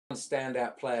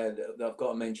standout player that I've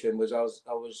got to mention was I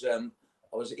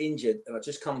was injured and I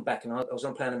just come back and I was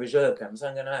on playing a reserve game. So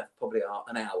I'm going to have probably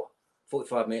an hour,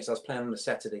 45 minutes. I was playing on a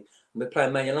Saturday and we're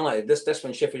playing Man United. That's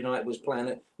when Sheffield United was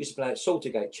playing used to play at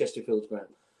Saltergate, Chesterfield's ground.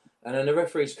 And then the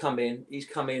referee's come in. He's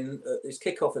come in. His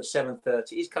kickoff at 7:30.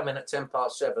 He's come in at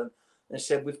 7:10 and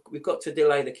said, "We've got to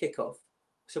delay the kickoff."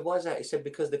 I said, "Why is that?" He said,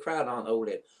 "Because the crowd aren't all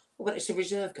in." Well, it's a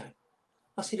reserve game.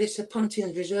 I said, "It's a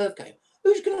punting reserve game.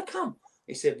 Who's going to come?"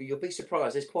 He said, "You'll be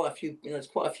surprised. There's quite a few. There's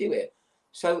quite a few here."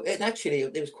 So actually,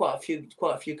 there was quite a few.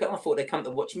 I thought they'd come to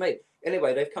watch me.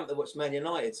 Anyway, they've come to watch Man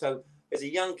United. So there's a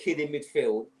young kid in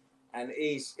midfield, and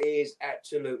he's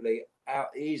absolutely out.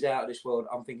 He's out of this world.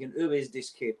 I'm thinking, who is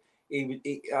this kid?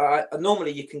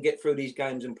 Normally you can get through these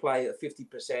games and play at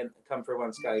 50% and come through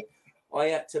unscathed. I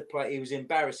had to play. He was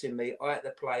embarrassing me. I had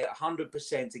to play at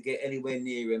 100% to get anywhere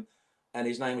near him. And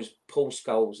his name was Paul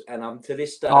Scholes. And to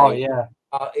this day,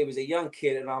 it was a young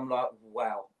kid, and I'm like,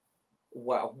 wow,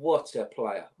 what a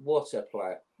player,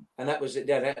 And that was it.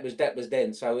 That was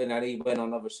then. So he went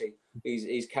on. Obviously,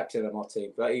 he's captain of my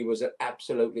team. But he was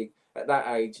absolutely at that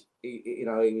age. He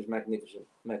was magnificent.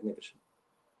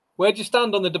 Where do you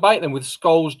stand on the debate then with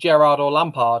Scholes, Gerrard, or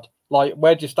Lampard? Like,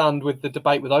 where do you stand with the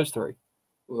debate with those three?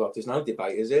 Well, there's no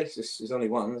debate, is there? There's only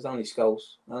one. There's only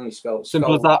Scholes.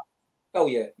 Simple as that. Oh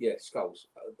yeah, Scholes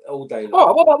all day long. All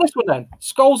right, what about this one then?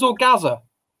 Scholes or Gaza?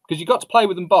 Because you got to play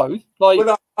with them both. Like,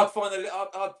 well, I'd find a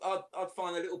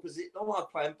little position. I might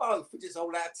play them both. We just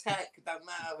all that attack. It don't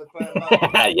matter. We're playing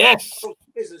both. Yes.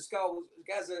 Listen, Scholes,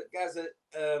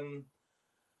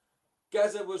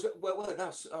 Gaza was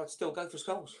I'd still go for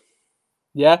Scholes.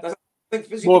 Yeah.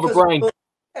 More of a brain.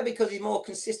 Because he's more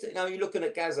consistent. You're looking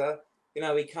at Gaza.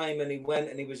 He came and he went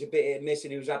and he was a bit hit and miss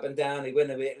and he was up and down. He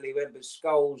went a bit, but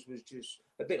Scholes was just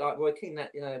a bit like Roy Keane.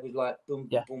 That it was like boom,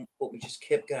 boom, boom. We just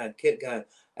kept going.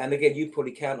 And again, you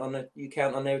probably count on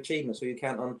their achievements, or you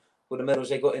count on the medals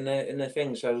they got in their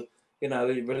thing. So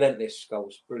relentless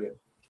Scholes, brilliant.